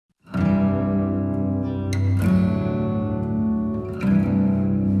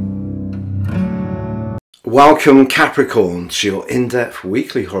Welcome Capricorn to your in-depth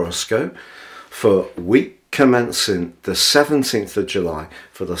weekly horoscope for week commencing the 17th of July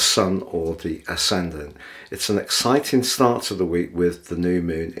for the Sun or the Ascendant. It's an exciting start to the week with the new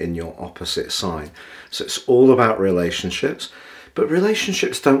moon in your opposite sign. So it's all about relationships, but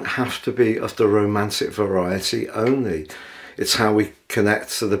relationships don't have to be of the romantic variety only. It's how we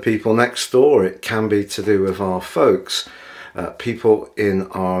connect to the people next door. It can be to do with our folks, people in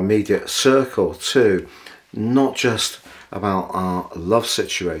our immediate circle too. Not just about our love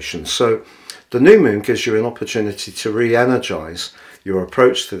situation. So the new moon gives you an opportunity to re-energize your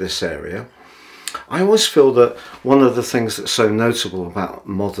approach to this area. I always feel that one of the things that's so notable about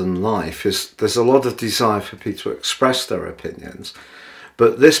modern life is there's a lot of desire for people to express their opinions,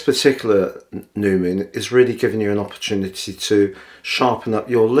 but this particular new moon is really giving you an opportunity to sharpen up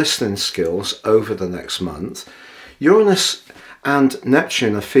your listening skills over the next month. Uranus and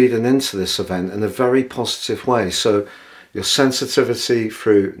Neptune are feeding into this event in a very positive way. So your sensitivity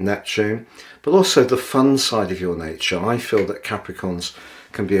through Neptune, but also the fun side of your nature. I feel that Capricorns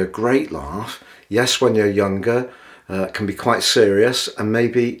can be a great laugh. Yes, when you're younger, can be quite serious and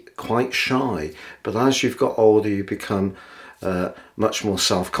maybe quite shy. But as you've got older, you become much more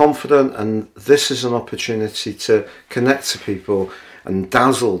self-confident, and this is an opportunity to connect to people and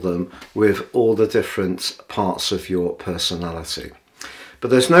dazzle them with all the different parts of your personality.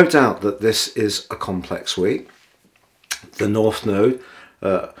 But there's no doubt that this is a complex week. The North Node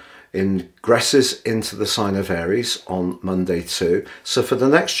ingresses into the sign of Aries on Monday too. So for the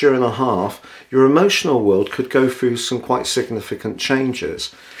next year and a half, your emotional world could go through some quite significant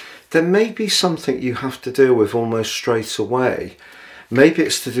changes. There may be something you have to deal with almost straight away. Maybe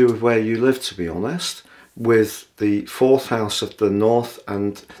it's to do with where you live, to be honest, with the 4th house of the North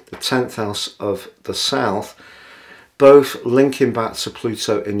and the 10th house of the South, both linking back to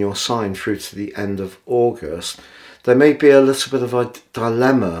Pluto in your sign through to the end of August. There may be a little bit of a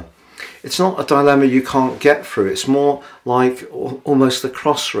dilemma. It's not a dilemma you can't get through. It's more like almost a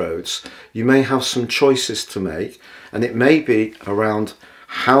crossroads. You may have some choices to make, and it may be around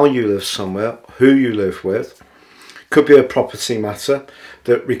how you live somewhere, who you live with. Could be a property matter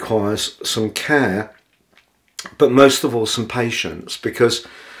that requires some care, but most of all some patience, because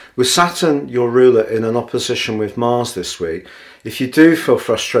with Saturn, your ruler, in an opposition with Mars this week, if you do feel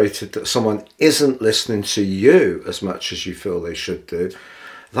frustrated that someone isn't listening to you as much as you feel they should do,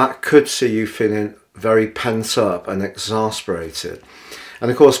 that could see you feeling very pent up and exasperated. And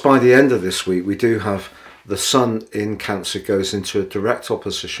of course, by the end of this week, we do have the Sun in Cancer goes into a direct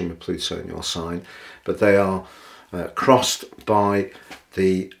opposition with Pluto in your sign, but they are crossed by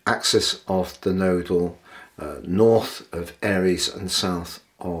the axis of the nodal north of Aries and south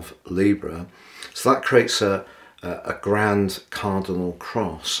of Libra. So that creates a grand cardinal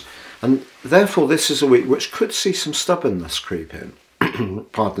cross, and therefore this is a week which could see some stubbornness creep in.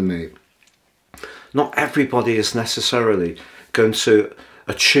 Pardon me. Not everybody is necessarily going to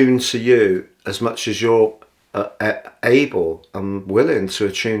attune to you as much as you're able and willing to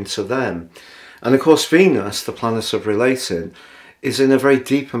attune to them. And of course Venus, the planet of relating, is in a very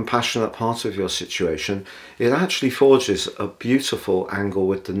deep and passionate part of your situation. It actually forges a beautiful angle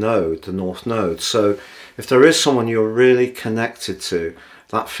with the node, the North Node. So if there is someone you're really connected to,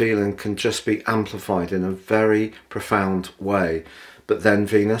 that feeling can just be amplified in a very profound way. But then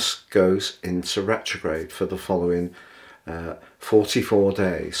Venus goes into retrograde for the following 44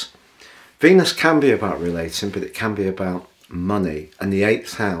 days. Venus can be about relating, but it can be about money. And the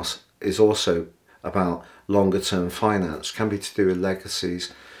 8th house is also about longer term finance, can be to do with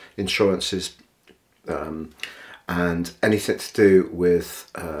legacies, insurances, and anything to do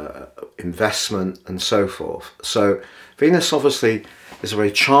with investment and so forth. So Venus obviously is a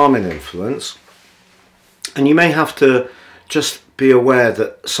very charming influence, and you may have to just be aware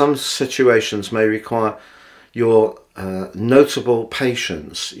that some situations may require your notable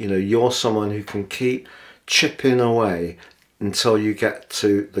patience. You know, you're someone who can keep chipping away until you get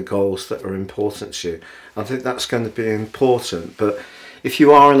to the goals that are important to you. I think that's going to be important. But if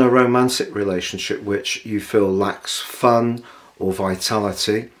you are in a romantic relationship which you feel lacks fun or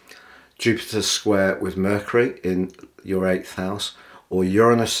vitality, Jupiter square with Mercury in your 8th house, or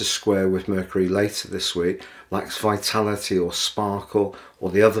Uranus is square with Mercury later this week, lacks vitality or sparkle,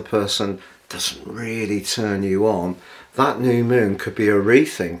 or the other person doesn't really turn you on, that new moon could be a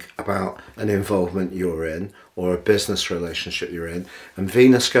rethink about an involvement you're in or a business relationship you're in. And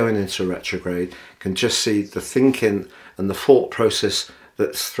Venus going into retrograde can just see the thinking and the thought process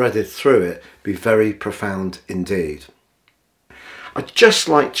that's threaded through it be very profound indeed. I'd just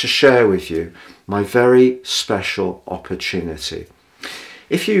like to share with you my very special opportunity.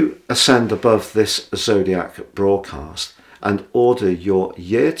 If you ascend above this Zodiac broadcast and order your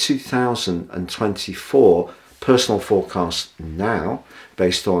year 2024 personal forecast now,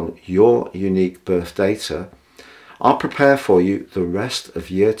 based on your unique birth data, I'll prepare for you the rest of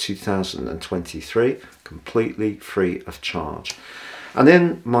year 2023 completely free of charge. And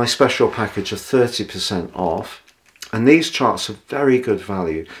in my special package of 30% off, and these charts are very good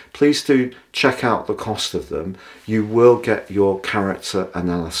value, please do check out the cost of them. You will get your character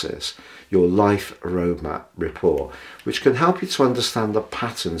analysis, your life roadmap report, which can help you to understand the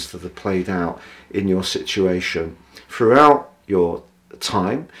patterns that are played out in your situation throughout your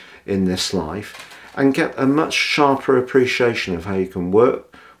time in this life, and get a much sharper appreciation of how you can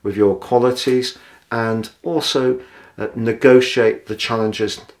work with your qualities and also negotiate the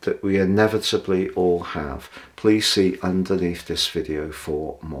challenges that we inevitably all have. Please see underneath this video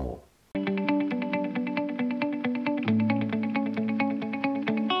for more.